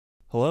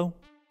Hello,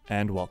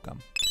 and welcome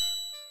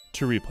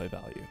to Replay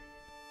Value.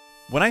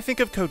 When I think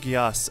of Code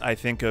Geass, I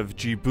think of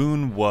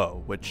Jibun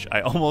Wo, which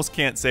I almost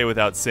can't say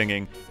without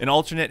singing, an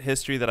alternate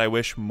history that I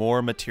wish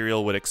more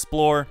material would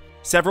explore,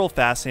 several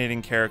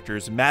fascinating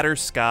characters, Matter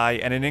Sky,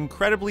 and an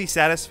incredibly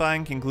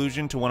satisfying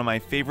conclusion to one of my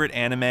favorite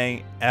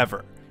anime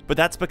ever. But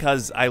that's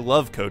because I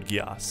love Code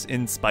Geass,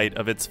 in spite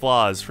of its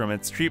flaws, from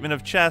its treatment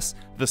of chess,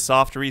 the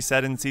soft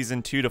reset in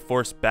Season 2 to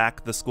force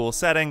back the school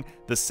setting,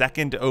 the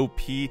second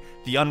OP,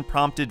 the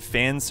unprompted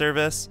fan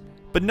service.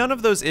 But none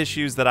of those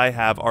issues that I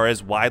have are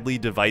as widely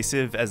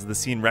divisive as the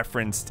scene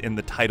referenced in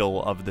the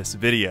title of this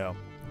video.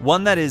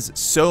 One that is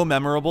so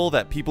memorable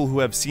that people who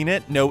have seen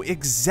it know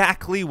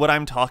exactly what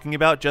I'm talking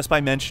about just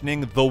by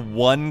mentioning the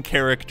one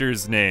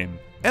character's name.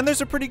 And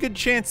there's a pretty good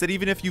chance that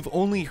even if you've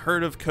only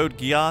heard of Code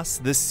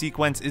Geass, this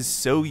sequence is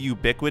so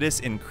ubiquitous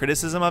in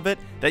criticism of it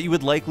that you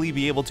would likely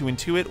be able to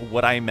intuit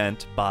what I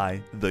meant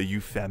by the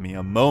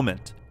Euphemia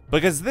moment.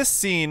 Because this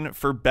scene,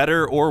 for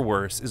better or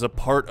worse, is a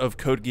part of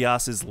Code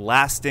Geass's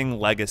lasting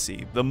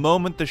legacy, the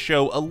moment the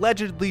show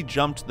allegedly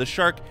jumped the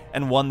shark,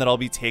 and one that I'll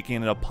be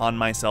taking it upon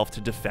myself to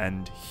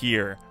defend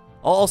here.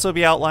 I'll also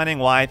be outlining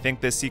why I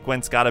think this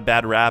sequence got a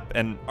bad rap,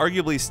 and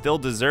arguably still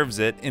deserves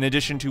it, in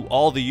addition to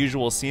all the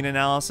usual scene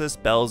analysis,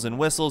 bells and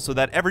whistles, so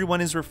that everyone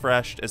is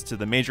refreshed as to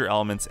the major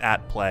elements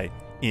at play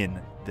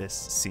in this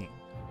scene.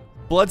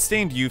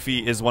 Bloodstained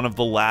Yuffie is one of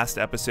the last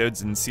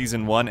episodes in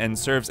Season 1 and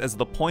serves as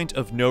the point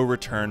of no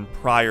return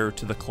prior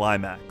to the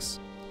climax.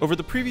 Over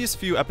the previous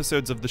few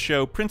episodes of the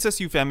show, Princess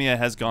Euphemia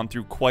has gone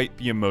through quite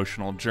the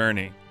emotional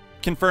journey,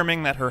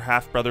 confirming that her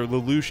half-brother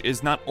Lelouch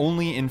is not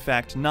only in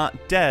fact not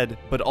dead,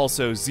 but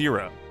also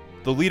Zero,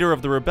 the leader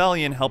of the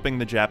rebellion helping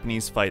the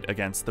Japanese fight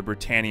against the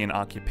Britannian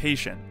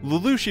occupation.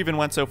 Lelouch even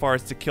went so far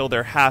as to kill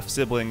their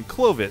half-sibling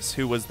Clovis,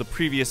 who was the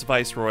previous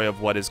viceroy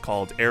of what is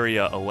called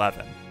Area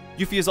 11.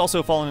 Yuffie has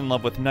also fallen in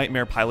love with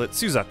nightmare pilot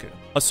Suzaku,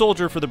 a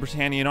soldier for the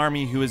Britannian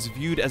army who is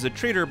viewed as a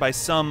traitor by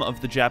some of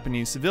the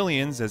Japanese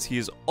civilians, as he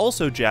is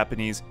also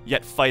Japanese,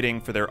 yet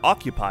fighting for their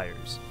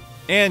occupiers.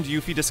 And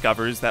Yuffie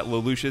discovers that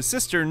Lelouch's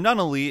sister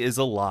Nunnally is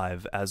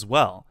alive as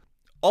well.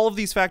 All of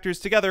these factors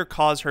together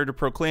cause her to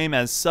proclaim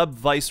as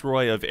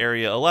sub-viceroy of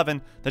Area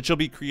 11 that she'll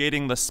be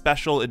creating the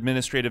Special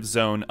Administrative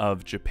Zone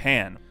of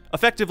Japan,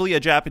 effectively a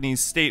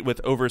Japanese state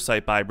with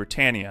oversight by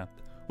Britannia,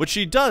 which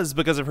she does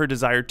because of her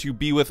desire to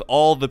be with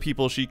all the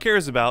people she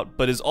cares about,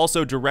 but is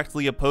also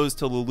directly opposed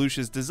to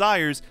Lelouch's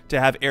desires to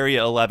have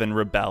Area 11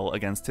 rebel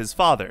against his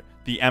father,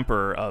 the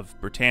Emperor of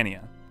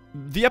Britannia.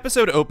 The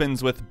episode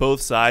opens with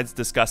both sides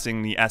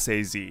discussing the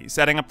SAZ,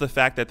 setting up the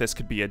fact that this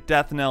could be a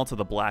death knell to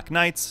the Black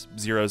Knights,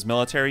 Zero's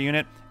military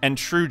unit, and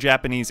true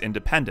Japanese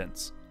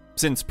independence,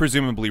 since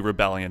presumably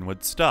rebellion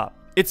would stop.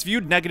 It's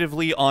viewed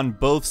negatively on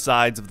both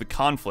sides of the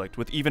conflict,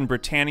 with even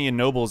Britannian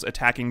nobles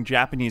attacking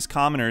Japanese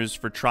commoners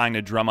for trying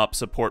to drum up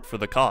support for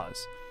the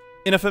cause.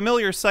 In a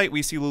familiar sight,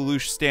 we see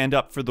Lelouch stand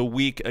up for the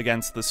weak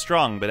against the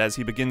strong, but as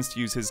he begins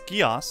to use his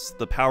Geass,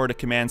 the power to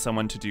command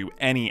someone to do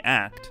any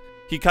act,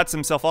 he cuts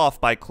himself off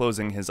by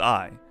closing his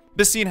eye.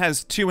 This scene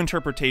has two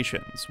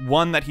interpretations.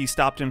 One, that he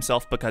stopped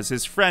himself because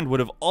his friend would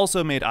have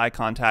also made eye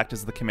contact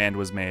as the command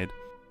was made,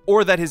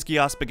 or that his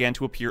Geass began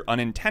to appear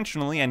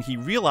unintentionally and he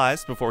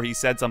realized before he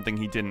said something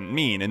he didn't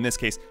mean, in this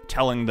case,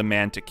 telling the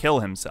man to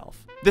kill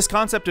himself. This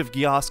concept of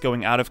Geass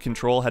going out of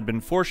control had been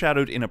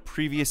foreshadowed in a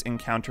previous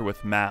encounter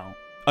with Mao,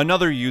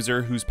 another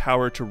user whose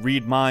power to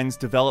read minds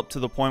developed to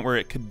the point where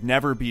it could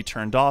never be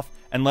turned off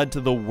and led to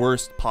the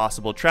worst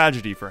possible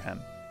tragedy for him,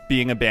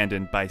 being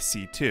abandoned by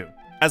C2.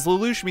 As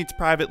Lelouch meets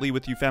privately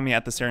with Euphemia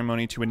at the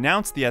ceremony to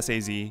announce the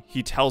SAZ,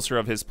 he tells her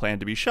of his plan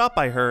to be shot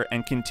by her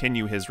and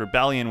continue his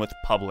rebellion with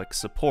public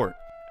support.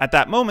 At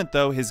that moment,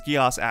 though, his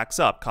Geass acts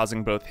up,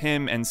 causing both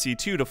him and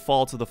C2 to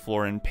fall to the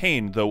floor in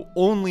pain, though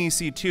only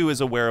C2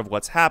 is aware of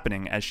what's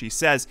happening, as she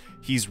says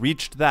he's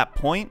reached that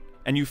point,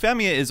 and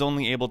Euphemia is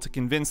only able to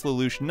convince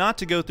Lelouch not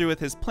to go through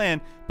with his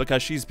plan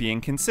because she's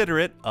being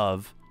considerate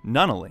of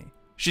Nunnally.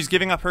 She's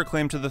giving up her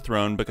claim to the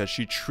throne because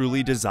she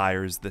truly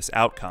desires this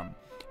outcome.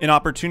 An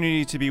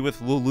opportunity to be with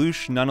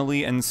Lelouch,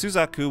 Nunnally, and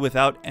Suzaku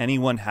without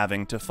anyone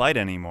having to fight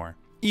anymore.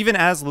 Even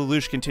as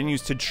Lelouch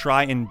continues to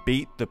try and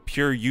bait the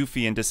pure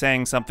Yuffie into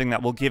saying something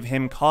that will give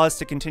him cause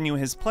to continue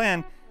his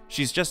plan,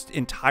 she's just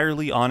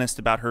entirely honest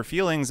about her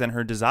feelings and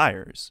her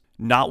desires,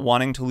 not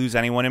wanting to lose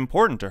anyone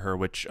important to her,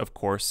 which of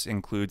course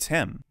includes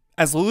him.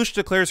 As Lelouch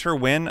declares her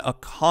win, a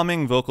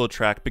calming vocal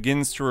track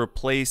begins to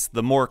replace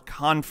the more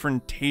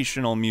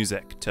confrontational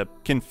music to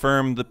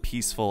confirm the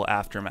peaceful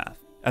aftermath.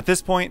 At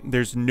this point,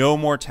 there's no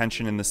more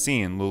tension in the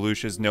scene.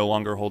 Lelouch is no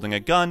longer holding a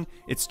gun,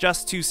 it's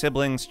just two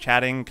siblings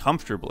chatting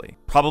comfortably,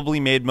 probably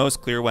made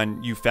most clear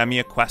when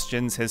Euphemia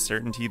questions his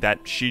certainty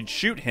that she'd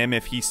shoot him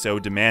if he so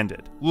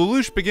demanded.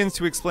 Lelouch begins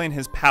to explain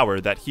his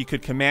power, that he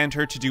could command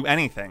her to do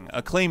anything,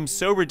 a claim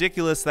so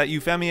ridiculous that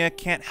Euphemia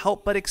can't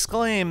help but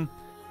exclaim,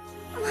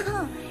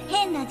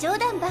 変な冗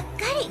談ばっか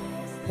り。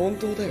本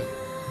当だよ。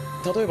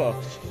例えば、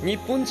日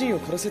本人を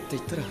殺せって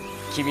言ったら、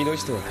君の意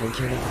思とは関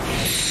係ない。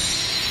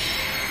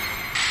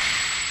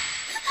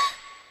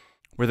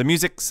where the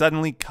music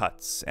suddenly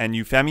cuts, and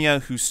Euphemia,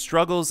 who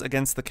struggles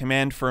against the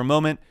command for a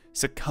moment,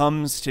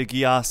 succumbs to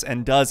Geass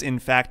and does in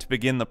fact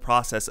begin the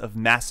process of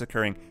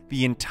massacring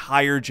the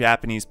entire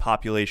Japanese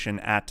population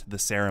at the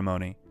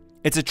ceremony.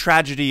 It's a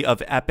tragedy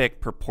of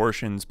epic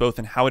proportions, both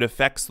in how it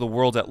affects the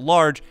world at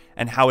large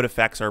and how it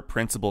affects our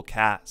principal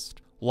cast.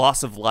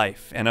 Loss of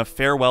life, and a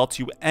farewell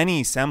to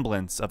any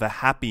semblance of a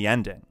happy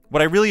ending.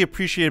 What I really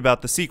appreciate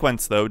about the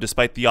sequence, though,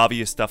 despite the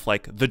obvious stuff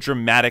like the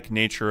dramatic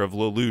nature of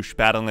Lelouch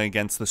battling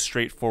against the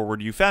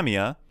straightforward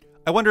Euphemia,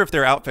 I wonder if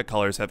their outfit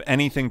colors have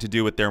anything to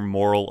do with their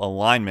moral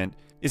alignment,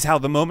 is how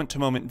the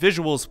moment-to-moment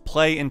visuals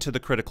play into the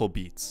critical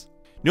beats.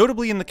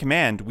 Notably in the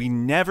command, we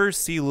never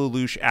see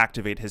Lelouch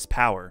activate his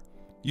power.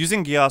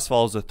 Using Geass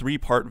follows a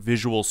three-part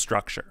visual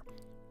structure.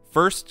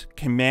 First,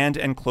 command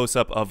and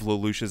close-up of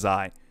Lelouch's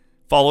eye,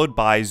 followed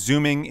by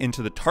zooming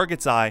into the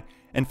target's eye,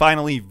 and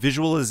finally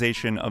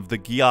visualization of the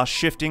Geass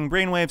shifting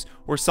brainwaves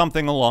or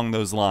something along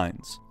those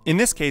lines. In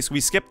this case,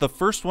 we skip the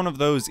first one of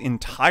those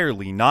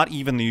entirely, not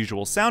even the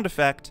usual sound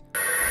effect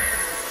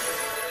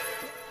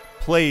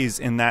plays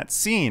in that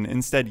scene,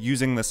 instead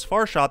using this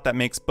far shot that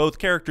makes both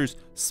characters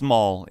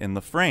small in the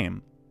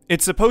frame.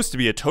 It's supposed to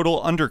be a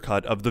total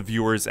undercut of the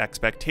viewer's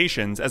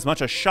expectations, as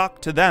much a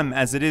shock to them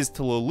as it is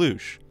to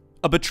Lelouch.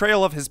 A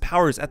betrayal of his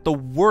powers at the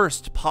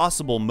worst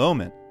possible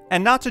moment.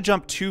 And not to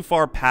jump too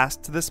far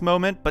past this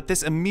moment, but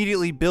this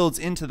immediately builds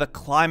into the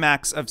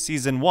climax of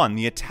Season 1,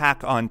 the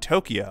attack on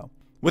Tokyo,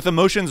 with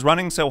emotions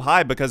running so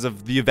high because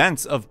of the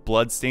events of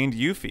Bloodstained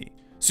Yuffie.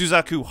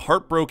 Suzaku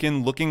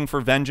heartbroken, looking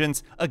for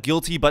vengeance, a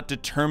guilty but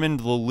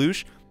determined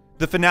Lelouch.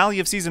 The finale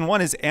of Season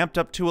 1 is amped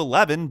up to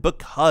 11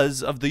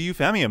 because of the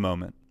Euphemia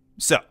moment.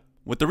 So,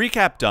 with the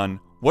recap done,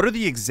 what are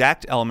the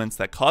exact elements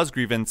that cause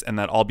grievance and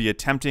that I'll be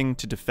attempting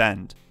to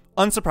defend?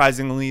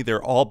 Unsurprisingly,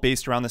 they're all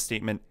based around the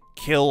statement,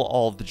 "Kill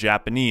all the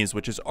Japanese,"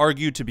 which is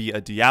argued to be a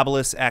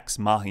Diabolus ex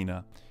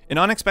machina, an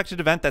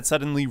unexpected event that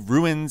suddenly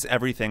ruins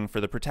everything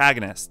for the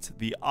protagonist,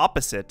 the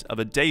opposite of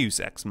a Deus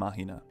ex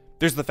machina.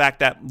 There's the fact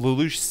that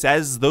Lelouch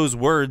says those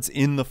words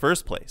in the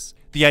first place,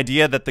 the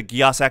idea that the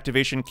Geass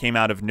activation came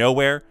out of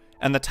nowhere,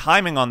 and the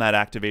timing on that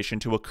activation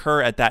to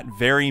occur at that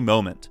very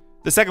moment.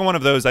 The second one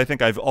of those I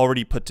think I've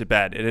already put to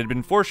bed. It had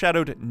been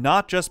foreshadowed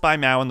not just by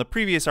Mao in the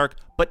previous arc,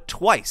 but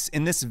twice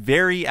in this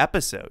very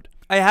episode.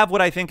 I have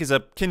what I think is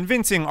a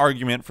convincing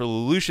argument for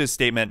Lelouch's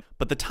statement,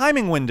 but the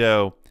timing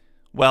window,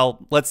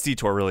 well, let's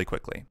detour really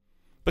quickly.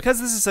 Because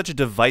this is such a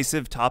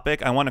divisive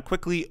topic, I want to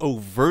quickly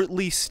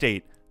overtly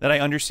state that I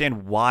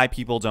understand why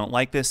people don't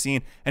like this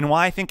scene, and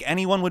why I think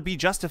anyone would be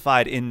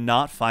justified in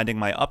not finding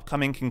my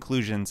upcoming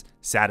conclusions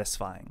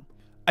satisfying.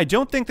 I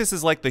don't think this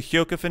is like the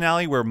Hyoka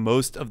finale where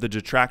most of the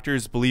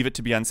detractors believe it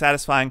to be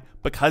unsatisfying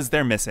because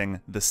they're missing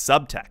the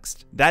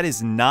subtext. That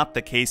is not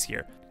the case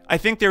here. I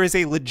think there is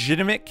a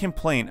legitimate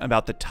complaint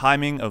about the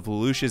timing of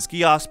Lelouch's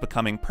Geass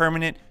becoming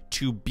permanent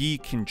to be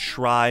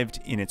contrived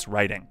in its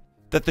writing.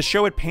 That the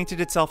show had painted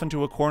itself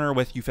into a corner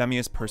with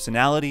Euphemia's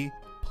personality,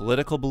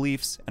 political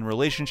beliefs, and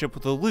relationship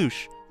with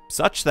Lelouch,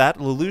 such that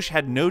Lelouch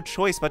had no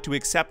choice but to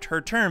accept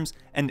her terms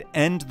and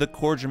end the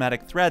core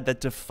dramatic thread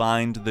that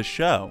defined the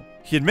show.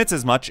 He admits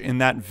as much in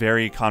that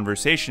very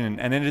conversation,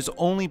 and it is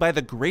only by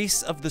the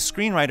grace of the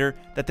screenwriter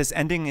that this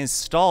ending is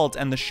stalled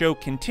and the show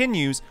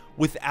continues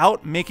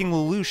without making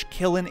Lelouch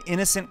kill an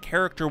innocent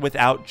character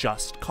without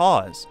just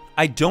cause.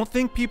 I don't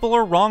think people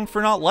are wrong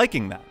for not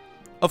liking that.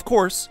 Of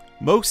course,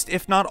 most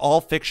if not all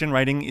fiction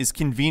writing is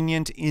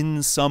convenient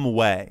in some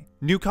way.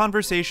 New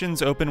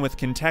conversations open with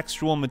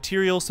contextual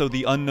material so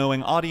the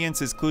unknowing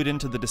audience is clued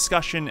into the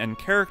discussion and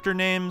character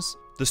names.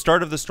 The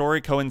start of the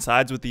story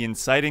coincides with the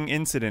inciting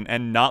incident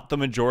and not the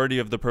majority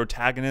of the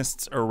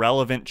protagonist's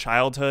irrelevant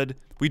childhood.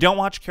 We don't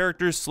watch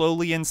characters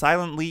slowly and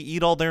silently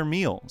eat all their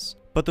meals.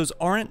 But those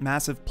aren't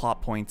massive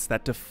plot points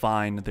that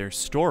define their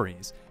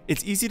stories.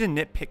 It's easy to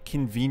nitpick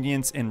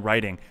convenience in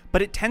writing,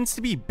 but it tends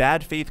to be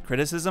bad faith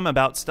criticism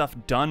about stuff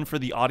done for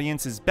the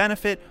audience's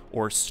benefit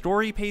or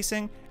story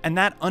pacing, and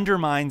that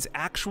undermines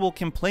actual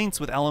complaints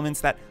with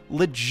elements that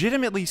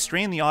legitimately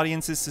strain the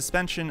audience's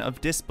suspension of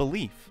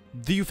disbelief.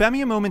 The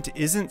Euphemia moment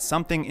isn't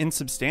something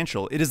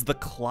insubstantial, it is the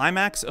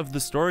climax of the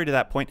story to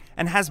that point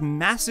and has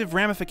massive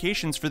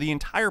ramifications for the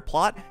entire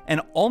plot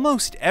and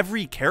almost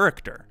every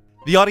character.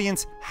 The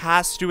audience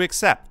has to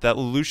accept that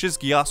Lelouch's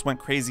Geass went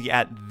crazy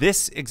at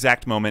this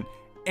exact moment,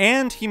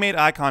 and he made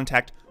eye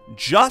contact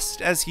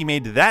just as he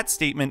made that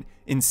statement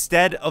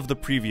instead of the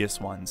previous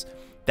ones.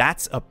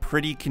 That's a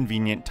pretty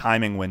convenient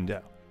timing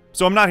window.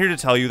 So I'm not here to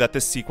tell you that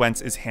this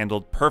sequence is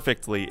handled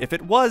perfectly. If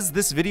it was,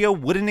 this video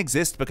wouldn't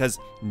exist because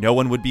no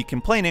one would be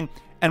complaining,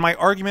 and my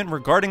argument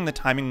regarding the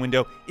timing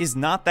window is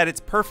not that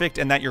it's perfect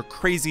and that you're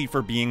crazy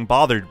for being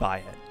bothered by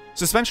it.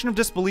 Suspension of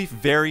disbelief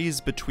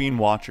varies between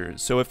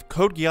watchers, so if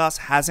Code Geass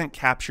hasn't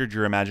captured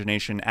your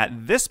imagination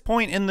at this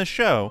point in the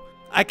show,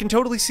 I can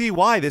totally see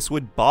why this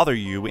would bother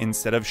you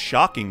instead of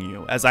shocking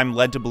you, as I'm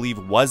led to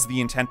believe was the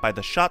intent by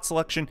the shot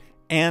selection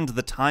and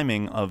the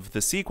timing of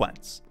the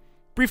sequence.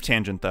 Brief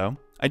tangent though,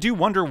 I do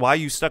wonder why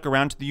you stuck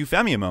around to the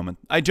Euphemia moment.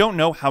 I don't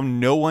know how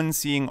no one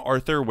seeing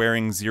Arthur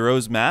wearing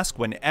Zero's mask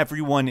when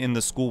everyone in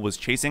the school was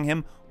chasing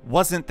him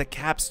wasn't the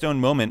capstone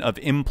moment of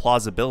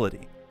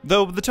implausibility.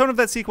 Though the tone of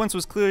that sequence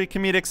was clearly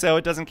comedic, so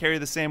it doesn't carry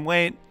the same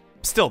weight.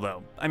 Still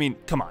though, I mean,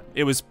 come on,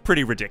 it was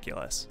pretty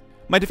ridiculous.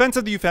 My defense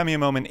of the Euphemia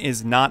moment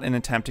is not an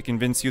attempt to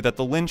convince you that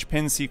the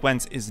linchpin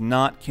sequence is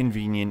not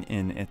convenient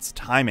in its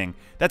timing.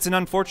 That's an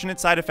unfortunate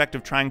side effect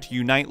of trying to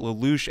unite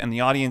Lelouch and the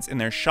audience in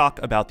their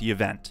shock about the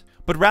event.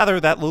 But rather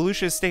that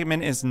Lelouch's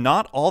statement is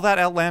not all that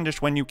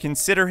outlandish when you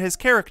consider his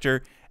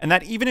character, and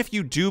that even if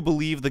you do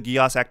believe the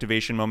Geass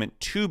activation moment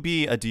to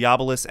be a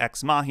Diabolus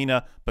ex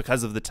machina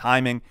because of the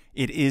timing,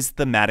 it is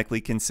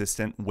thematically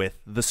consistent with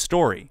the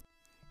story.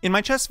 In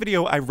my chess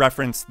video, I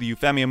referenced the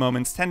Euphemia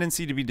moment's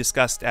tendency to be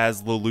discussed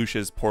as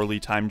Lelouch's poorly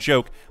timed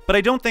joke, but I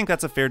don't think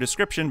that's a fair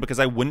description because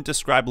I wouldn't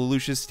describe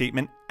Lelouch's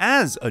statement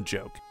as a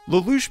joke.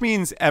 Lelouch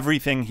means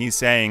everything he's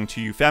saying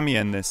to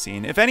Euphemia in this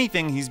scene. If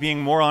anything, he's being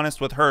more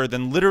honest with her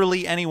than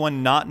literally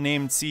anyone not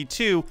named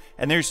C2,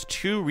 and there's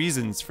two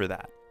reasons for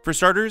that. For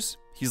starters,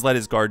 he's let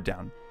his guard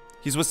down.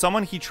 He's with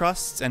someone he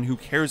trusts and who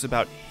cares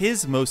about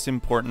his most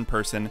important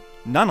person,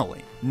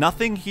 Nunnally.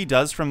 Nothing he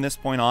does from this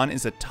point on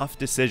is a tough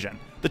decision.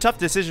 The tough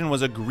decision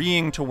was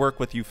agreeing to work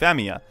with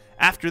Euphemia.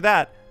 After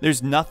that,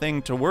 there's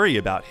nothing to worry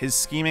about. His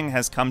scheming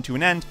has come to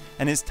an end,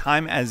 and his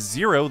time as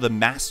Zero, the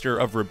master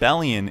of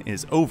rebellion,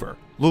 is over.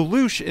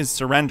 Lelouch is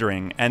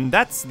surrendering, and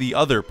that's the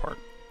other part.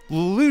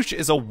 Lelouch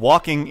is a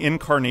walking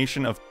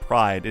incarnation of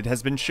pride. It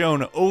has been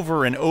shown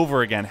over and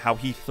over again how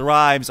he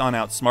thrives on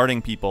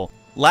outsmarting people,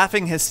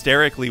 laughing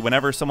hysterically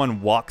whenever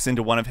someone walks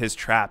into one of his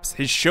traps,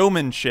 his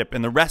showmanship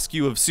in the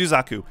rescue of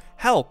Suzaku.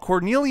 Hell,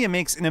 Cornelia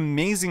makes an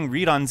amazing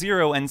read on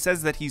Zero and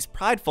says that he's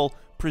prideful,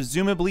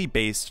 presumably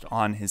based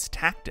on his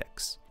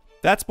tactics.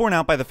 That's borne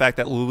out by the fact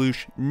that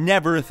Lelouch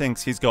never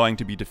thinks he's going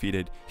to be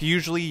defeated. He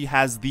usually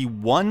has the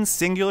one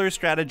singular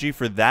strategy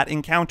for that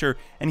encounter,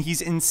 and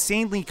he's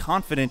insanely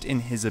confident in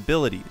his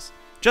abilities.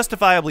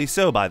 Justifiably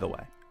so, by the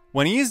way.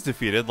 When he is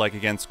defeated, like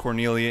against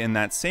Cornelia in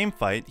that same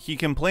fight, he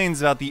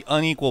complains about the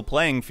unequal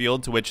playing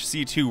field, to which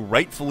C2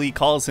 rightfully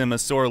calls him a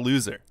sore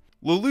loser.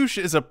 Lelouch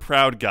is a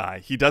proud guy.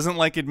 He doesn't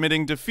like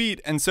admitting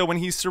defeat, and so when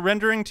he's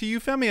surrendering to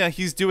Euphemia,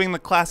 he's doing the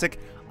classic,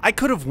 I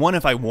could have won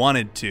if I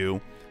wanted to.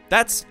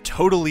 That's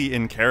totally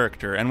in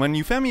character, and when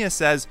Euphemia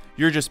says,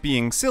 you're just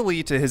being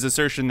silly, to his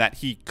assertion that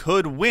he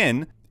could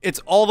win,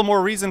 it's all the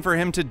more reason for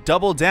him to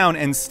double down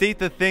and state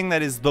the thing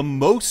that is the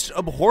most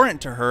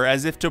abhorrent to her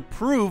as if to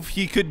prove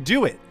he could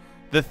do it.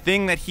 The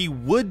thing that he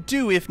would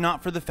do if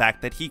not for the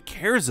fact that he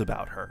cares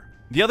about her.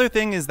 The other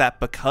thing is that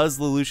because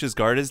Lelouch's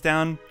guard is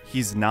down,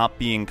 he's not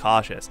being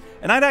cautious.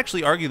 And I'd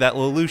actually argue that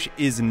Lelouch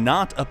is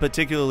not a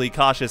particularly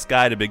cautious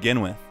guy to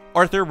begin with.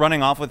 Arthur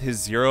running off with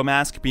his Zero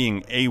mask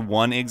being a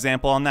one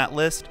example on that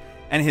list,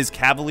 and his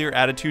cavalier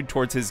attitude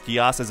towards his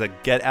Geass as a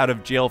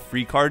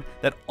get-out-of-jail-free card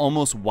that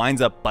almost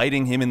winds up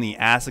biting him in the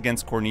ass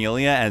against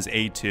Cornelia as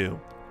A2.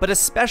 But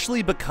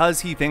especially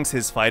because he thinks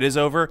his fight is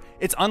over,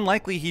 it's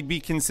unlikely he'd be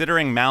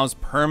considering Mao's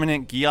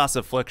permanent Geass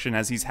affliction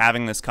as he's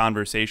having this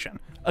conversation.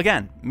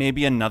 Again,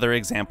 maybe another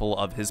example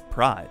of his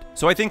pride.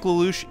 So I think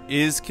Lelouch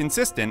is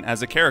consistent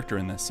as a character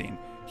in this scene.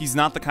 He's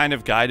not the kind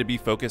of guy to be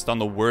focused on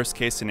the worst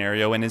case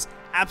scenario and is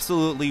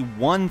absolutely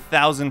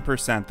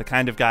 1000% the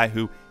kind of guy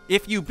who,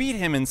 if you beat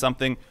him in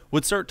something,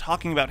 would start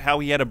talking about how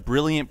he had a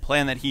brilliant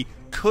plan that he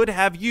could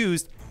have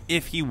used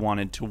if he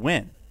wanted to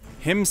win.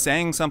 Him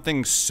saying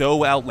something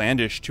so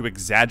outlandish to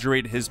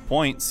exaggerate his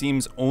point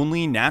seems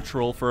only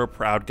natural for a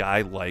proud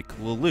guy like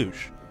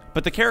Lelouch.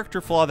 But the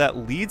character flaw that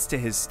leads to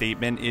his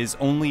statement is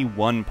only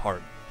one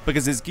part,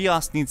 because his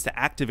Geass needs to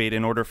activate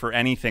in order for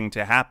anything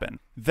to happen.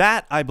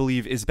 That, I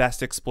believe, is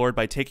best explored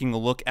by taking a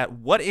look at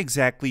what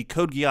exactly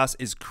Code Geass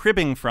is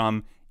cribbing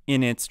from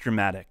in its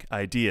dramatic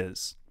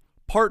ideas.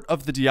 Part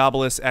of the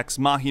Diabolus ex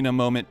machina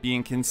moment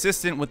being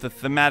consistent with the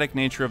thematic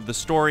nature of the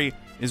story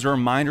is a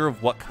reminder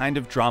of what kind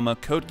of drama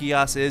Code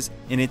Geass is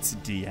in its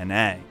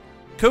DNA.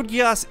 Code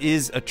Geass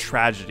is a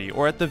tragedy,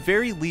 or at the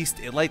very least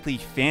it likely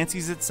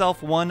fancies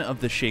itself one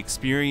of the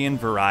Shakespearean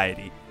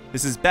variety.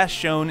 This is best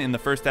shown in the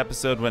first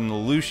episode when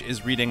Lelouch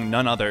is reading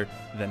none other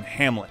than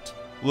Hamlet.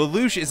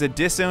 Lelouch is a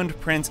disowned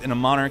prince in a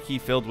monarchy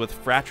filled with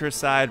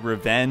fratricide,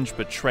 revenge,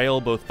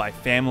 betrayal both by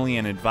family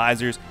and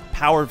advisors,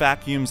 power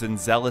vacuums and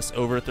zealous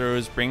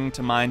overthrows, bringing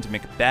to mind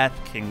Macbeth,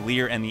 King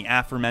Lear, and the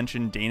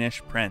aforementioned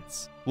Danish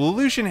prince.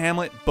 Lelouch and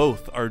Hamlet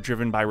both are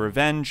driven by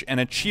revenge and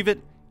achieve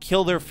it,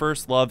 kill their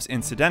first loves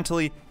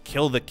incidentally,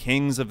 kill the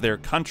kings of their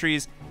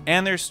countries,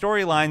 and their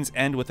storylines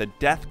end with a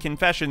death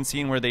confession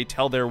scene where they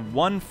tell their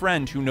one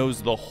friend who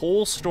knows the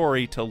whole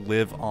story to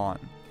live on.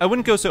 I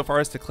wouldn't go so far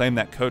as to claim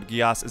that Code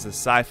Geass is a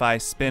sci-fi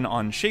spin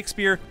on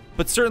Shakespeare,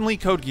 but certainly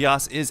Code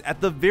Geass is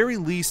at the very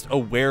least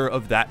aware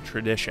of that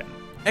tradition.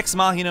 Ex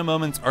machina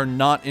moments are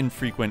not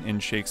infrequent in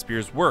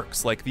Shakespeare's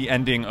works, like the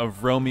ending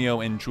of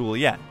Romeo and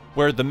Juliet,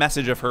 where the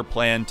message of her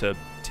plan to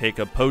take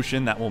a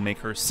potion that will make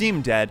her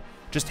seem dead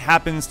just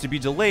happens to be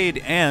delayed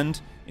and,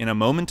 in a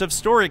moment of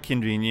story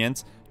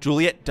convenience,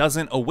 Juliet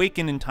doesn't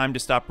awaken in time to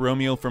stop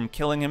Romeo from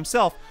killing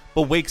himself,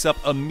 but wakes up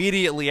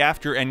immediately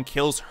after and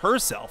kills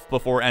herself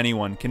before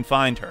anyone can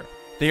find her.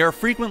 They are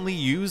frequently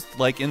used,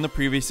 like in the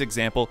previous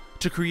example,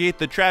 to create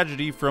the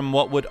tragedy from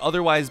what would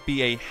otherwise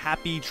be a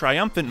happy,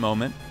 triumphant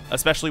moment,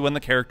 especially when the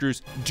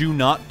characters do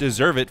not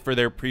deserve it for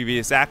their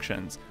previous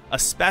actions,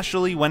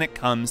 especially when it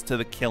comes to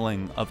the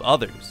killing of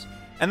others.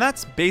 And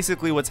that's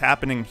basically what's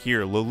happening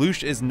here.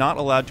 Lelouch is not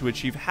allowed to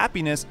achieve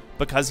happiness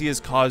because he has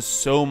caused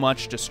so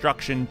much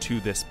destruction to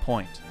this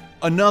point.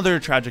 Another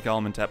tragic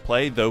element at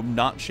play, though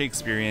not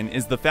Shakespearean,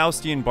 is the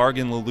Faustian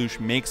bargain Lelouch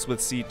makes with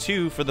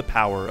C2 for the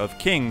power of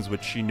kings,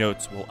 which she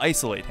notes will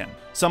isolate him.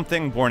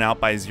 Something borne out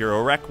by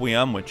Zero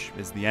Requiem, which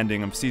is the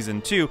ending of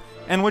Season 2,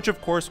 and which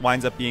of course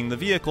winds up being the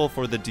vehicle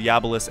for the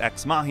Diabolus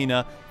Ex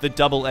Machina, the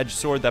double-edged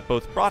sword that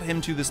both brought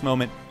him to this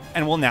moment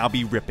and will now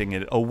be ripping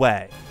it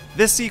away.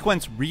 This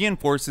sequence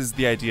reinforces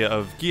the idea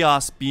of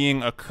Geass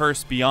being a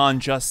curse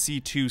beyond just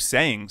C2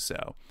 saying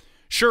so.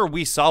 Sure,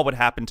 we saw what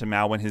happened to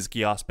Mao when his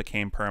Geass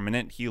became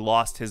permanent. He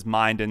lost his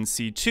mind in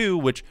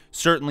C2, which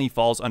certainly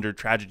falls under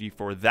tragedy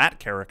for that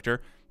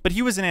character, but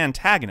he was an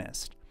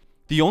antagonist.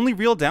 The only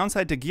real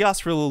downside to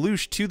Geass for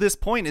Lelouch to this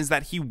point is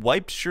that he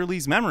wiped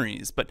Shirley's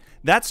memories, but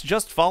that's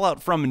just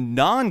fallout from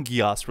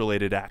non-Geass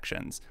related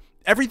actions.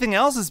 Everything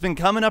else has been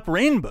coming up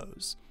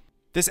rainbows.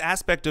 This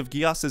aspect of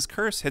Geass's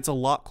curse hits a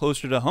lot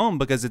closer to home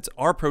because it's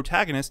our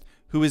protagonist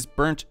who is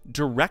burnt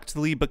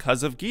directly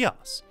because of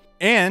Geass.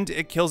 And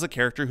it kills a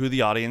character who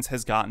the audience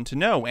has gotten to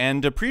know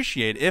and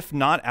appreciate, if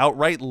not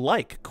outright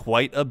like,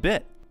 quite a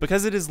bit.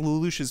 Because it is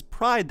Lelouch's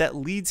pride that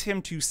leads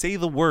him to say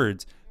the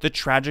words, the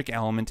tragic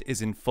element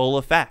is in full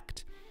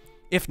effect.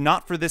 If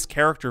not for this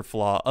character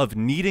flaw of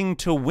needing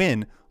to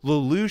win,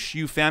 Lelouch,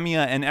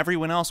 Euphemia, and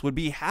everyone else would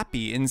be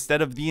happy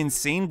instead of the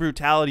insane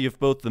brutality of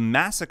both the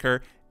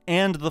massacre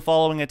and the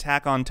following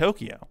attack on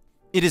Tokyo.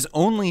 It is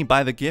only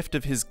by the gift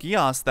of his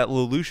Geass that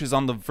Lelouch is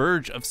on the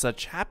verge of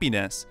such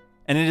happiness,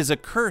 and it is a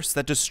curse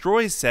that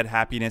destroys said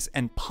happiness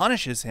and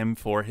punishes him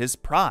for his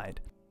pride.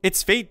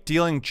 It's fate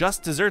dealing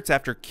just desserts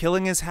after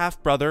killing his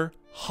half-brother,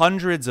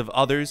 hundreds of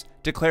others,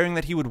 declaring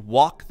that he would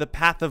walk the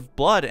path of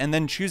blood, and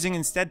then choosing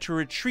instead to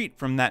retreat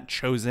from that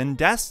chosen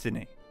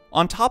destiny.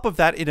 On top of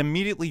that, it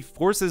immediately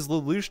forces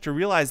Lelouch to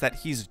realize that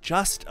he's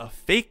just a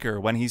faker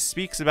when he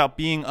speaks about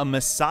being a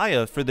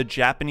messiah for the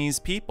Japanese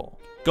people.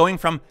 Going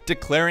from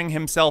declaring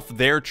himself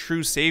their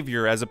true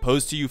savior as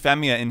opposed to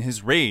Euphemia in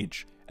his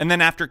rage, and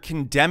then after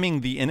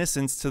condemning the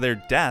innocents to their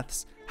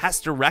deaths, has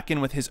to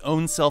reckon with his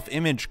own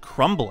self-image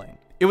crumbling.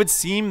 It would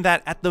seem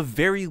that at the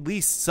very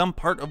least some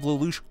part of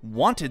Lelouch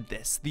wanted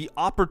this, the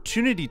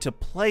opportunity to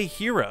play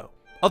hero.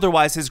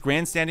 Otherwise his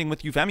grandstanding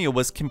with Euphemia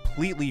was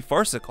completely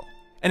farcical.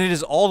 And it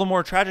is all the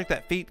more tragic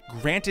that fate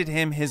granted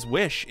him his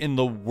wish in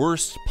the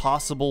worst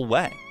possible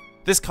way.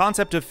 This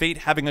concept of fate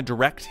having a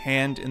direct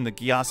hand in the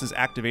Geass's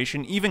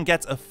activation even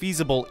gets a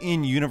feasible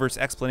in-universe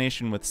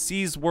explanation with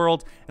C's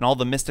world and all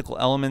the mystical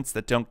elements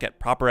that don't get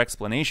proper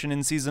explanation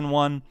in Season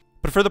 1.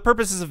 But for the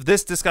purposes of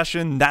this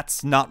discussion,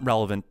 that's not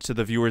relevant to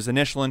the viewer's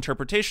initial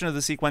interpretation of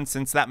the sequence,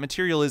 since that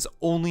material is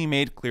only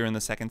made clear in the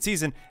second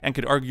season and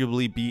could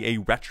arguably be a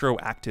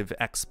retroactive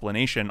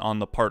explanation on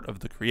the part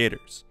of the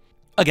creators.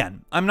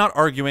 Again, I'm not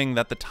arguing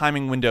that the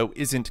timing window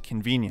isn't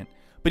convenient,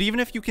 but even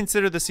if you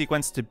consider the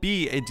sequence to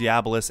be a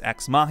Diabolus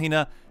Ex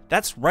Machina,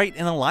 that's right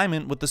in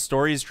alignment with the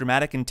story's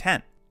dramatic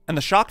intent. And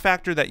the shock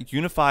factor that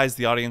unifies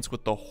the audience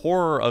with the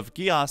horror of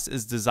Geass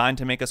is designed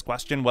to make us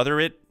question whether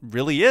it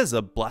really is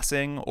a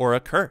blessing or a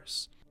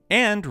curse,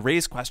 and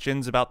raise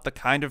questions about the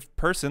kind of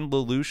person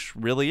Lelouch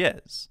really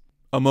is.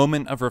 A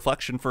moment of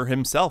reflection for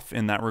himself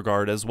in that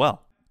regard as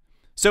well.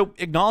 So,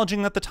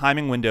 acknowledging that the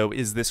timing window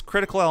is this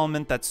critical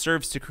element that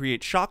serves to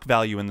create shock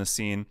value in the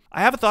scene,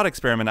 I have a thought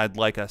experiment I'd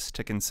like us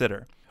to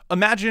consider.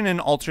 Imagine an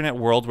alternate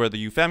world where the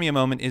Euphemia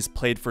moment is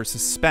played for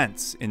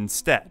suspense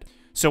instead.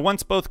 So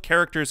once both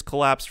characters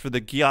collapse for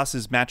the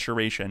Geass's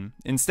maturation,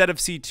 instead of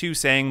C2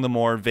 saying the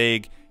more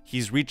vague,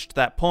 he's reached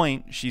that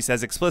point, she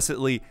says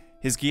explicitly,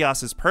 his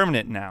Geass is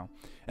permanent now.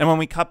 And when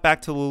we cut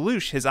back to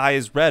Lelouch, his eye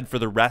is red for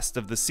the rest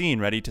of the scene,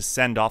 ready to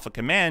send off a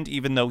command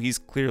even though he's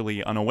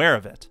clearly unaware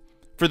of it.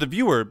 For the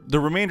viewer, the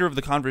remainder of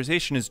the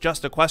conversation is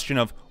just a question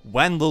of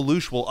when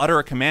Lelouch will utter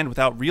a command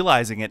without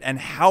realizing it, and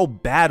how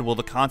bad will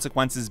the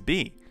consequences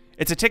be.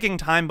 It's a ticking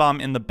time bomb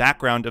in the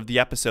background of the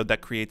episode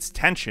that creates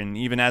tension,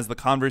 even as the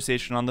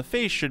conversation on the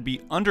face should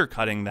be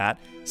undercutting that,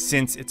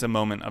 since it's a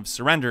moment of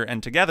surrender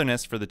and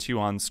togetherness for the two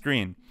on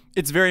screen.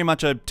 It's very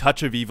much a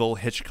touch of evil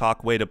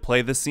Hitchcock way to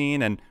play the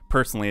scene, and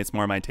personally it's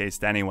more my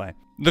taste anyway.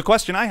 The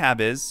question I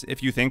have is,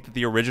 if you think that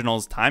the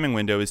original's timing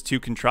window is too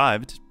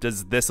contrived,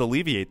 does this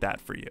alleviate that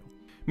for you?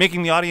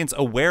 Making the audience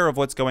aware of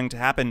what's going to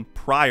happen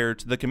prior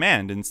to the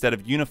command, instead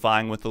of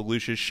unifying with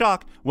Lelouch's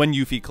shock when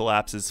Yuffie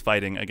collapses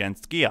fighting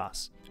against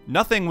Geass.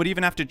 Nothing would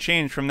even have to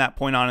change from that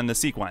point on in the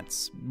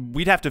sequence.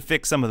 We'd have to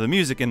fix some of the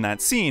music in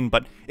that scene,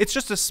 but it's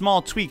just a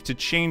small tweak to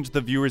change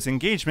the viewer's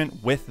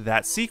engagement with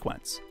that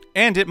sequence.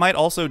 And it might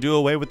also do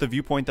away with the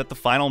viewpoint that the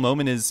final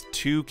moment is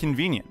too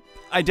convenient.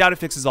 I doubt it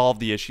fixes all of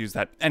the issues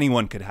that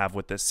anyone could have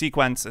with this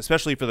sequence,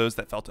 especially for those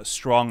that felt a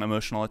strong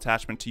emotional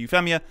attachment to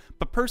Euphemia,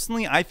 but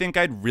personally I think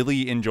I'd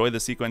really enjoy the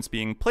sequence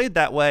being played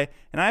that way,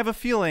 and I have a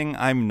feeling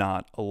I'm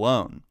not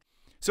alone.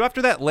 So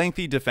after that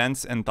lengthy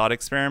defense and thought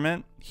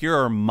experiment, here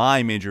are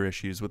my major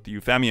issues with the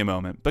Euphemia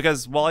moment,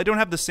 because while I don't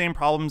have the same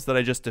problems that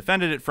I just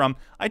defended it from,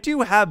 I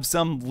do have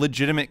some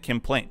legitimate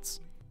complaints.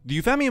 The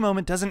Euphemia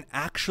moment doesn't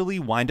actually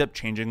wind up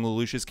changing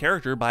Lelouch's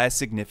character by a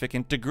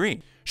significant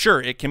degree.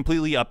 Sure, it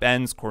completely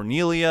upends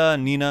Cornelia,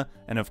 Nina,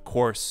 and of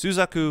course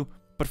Suzaku,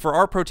 but for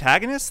our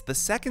protagonist, the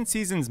second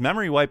season's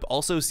memory wipe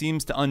also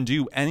seems to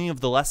undo any of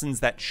the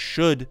lessons that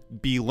should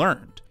be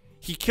learned.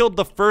 He killed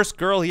the first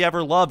girl he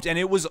ever loved, and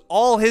it was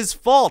all his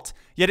fault!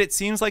 Yet it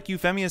seems like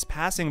Euphemia's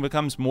passing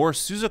becomes more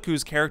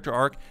Suzaku's character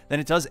arc than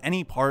it does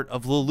any part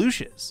of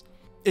Lelouch's.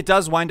 It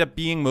does wind up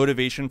being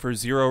motivation for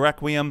Zero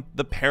Requiem.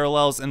 The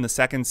parallels in the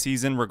second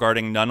season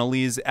regarding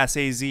Nunnally's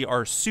SAZ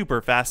are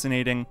super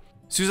fascinating.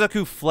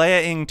 Suzaku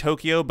flaying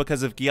Tokyo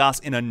because of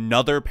Geass in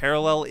another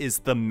parallel is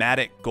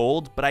thematic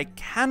gold, but I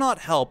cannot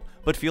help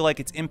but feel like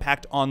its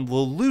impact on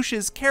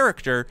Lelouch's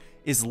character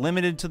is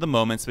limited to the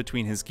moments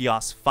between his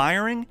Geass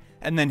firing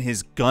and then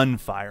his gun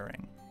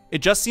firing.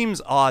 It just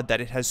seems odd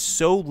that it has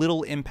so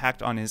little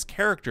impact on his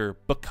character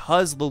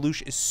because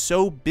Lelouch is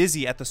so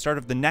busy at the start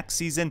of the next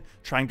season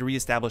trying to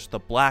reestablish the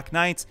Black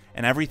Knights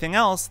and everything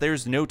else.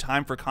 There's no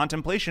time for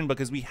contemplation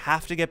because we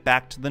have to get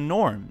back to the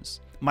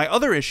norms. My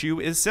other issue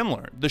is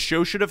similar. The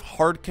show should have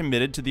hard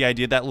committed to the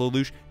idea that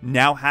Lelouch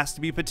now has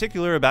to be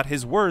particular about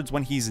his words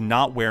when he's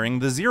not wearing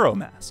the Zero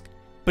mask.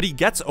 But he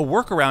gets a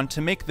workaround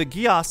to make the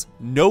Geass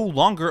no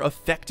longer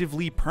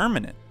effectively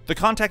permanent. The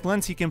contact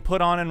lens he can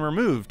put on and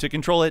remove to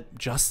control it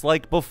just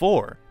like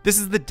before. This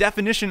is the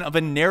definition of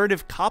a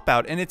narrative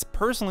cop-out, and it's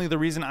personally the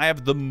reason I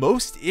have the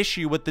most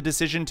issue with the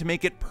decision to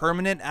make it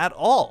permanent at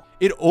all.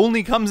 It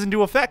only comes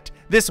into effect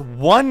this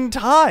one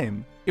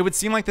time. It would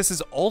seem like this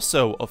is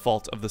also a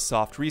fault of the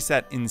soft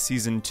reset in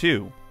Season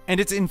 2. And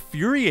it's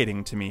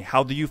infuriating to me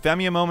how the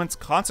Euphemia moment's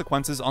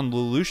consequences on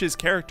Lelouch's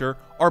character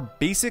are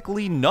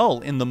basically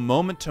null in the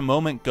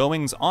moment-to-moment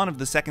goings-on of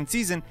the second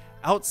season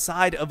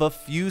outside of a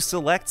few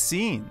select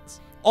scenes.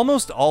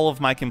 Almost all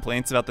of my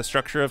complaints about the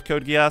structure of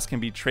Code Geass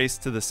can be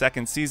traced to the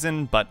second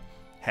season, but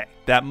hey,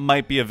 that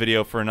might be a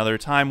video for another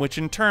time, which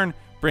in turn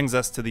brings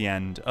us to the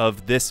end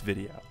of this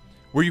video.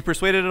 Were you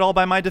persuaded at all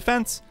by my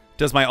defense?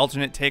 Does my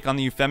alternate take on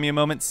the Euphemia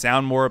moment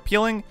sound more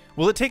appealing?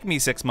 Will it take me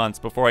 6 months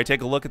before I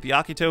take a look at the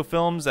Akito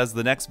films as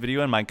the next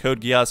video in my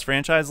Code Geass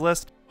franchise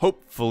list?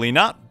 Hopefully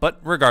not, but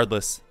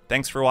regardless,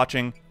 thanks for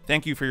watching,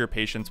 thank you for your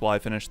patience while I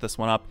finish this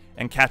one up,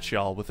 and catch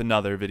y'all with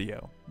another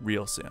video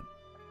real soon.